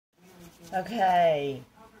Okay.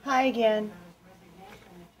 Hi again.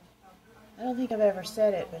 I don't think I've ever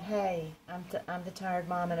said it, but hey, I'm the tired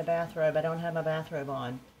mom in a bathrobe. I don't have my bathrobe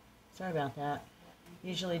on. Sorry about that.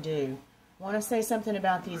 Usually do. Want to say something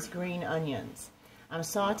about these green onions. I'm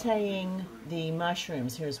sauteing the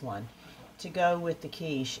mushrooms. Here's one. To go with the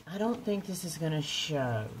quiche. I don't think this is going to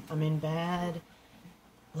show. I'm in bad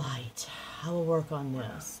light. I will work on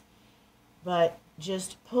this. But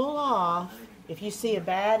just pull off. If you see a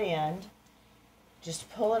bad end,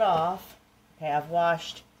 just pull it off. Okay, I've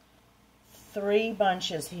washed 3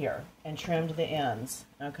 bunches here and trimmed the ends.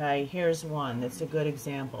 Okay, here's one that's a good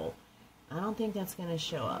example. I don't think that's going to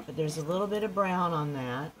show up, but there's a little bit of brown on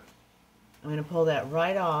that. I'm going to pull that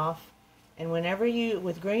right off. And whenever you,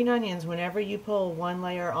 with green onions, whenever you pull one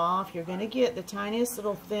layer off, you're going to get the tiniest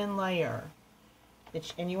little thin layer.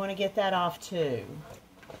 And you want to get that off too.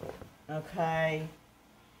 Okay.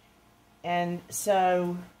 And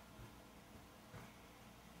so,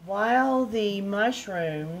 while the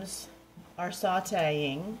mushrooms are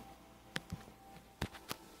sauteing,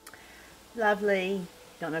 lovely.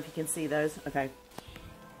 Don't know if you can see those. Okay.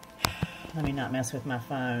 Let me not mess with my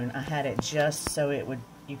phone. I had it just so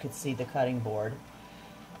you could see the cutting board.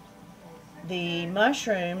 The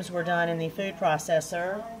mushrooms were done in the food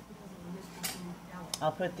processor.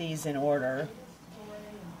 I'll put these in order.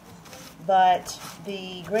 But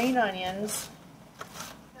the green onions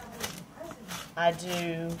I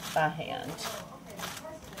do by hand.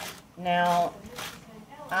 Now,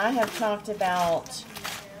 I have talked about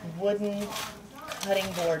wooden cutting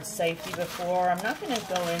board safety before. I'm not going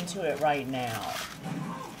to go into it right now.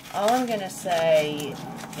 All I'm going to say,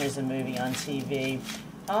 there's a movie on TV.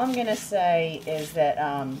 All I'm going to say is that,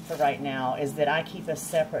 for right now, is that I keep a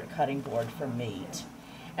separate cutting board for meat.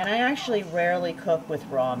 And I actually rarely cook with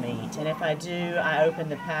raw meat. And if I do, I open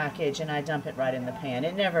the package and I dump it right in the pan.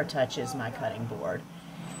 It never touches my cutting board.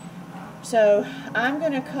 So I'm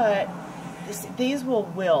going to cut, these will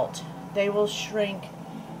wilt. They will shrink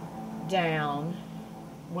down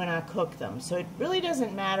when I cook them. So it really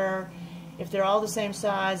doesn't matter if they're all the same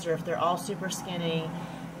size or if they're all super skinny.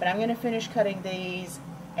 But I'm going to finish cutting these,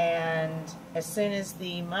 and as soon as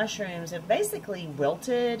the mushrooms have basically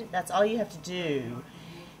wilted, that's all you have to do,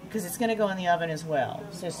 because it's going to go in the oven as well.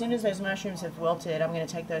 So as soon as those mushrooms have wilted, I'm going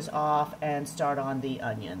to take those off and start on the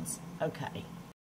onions. Okay.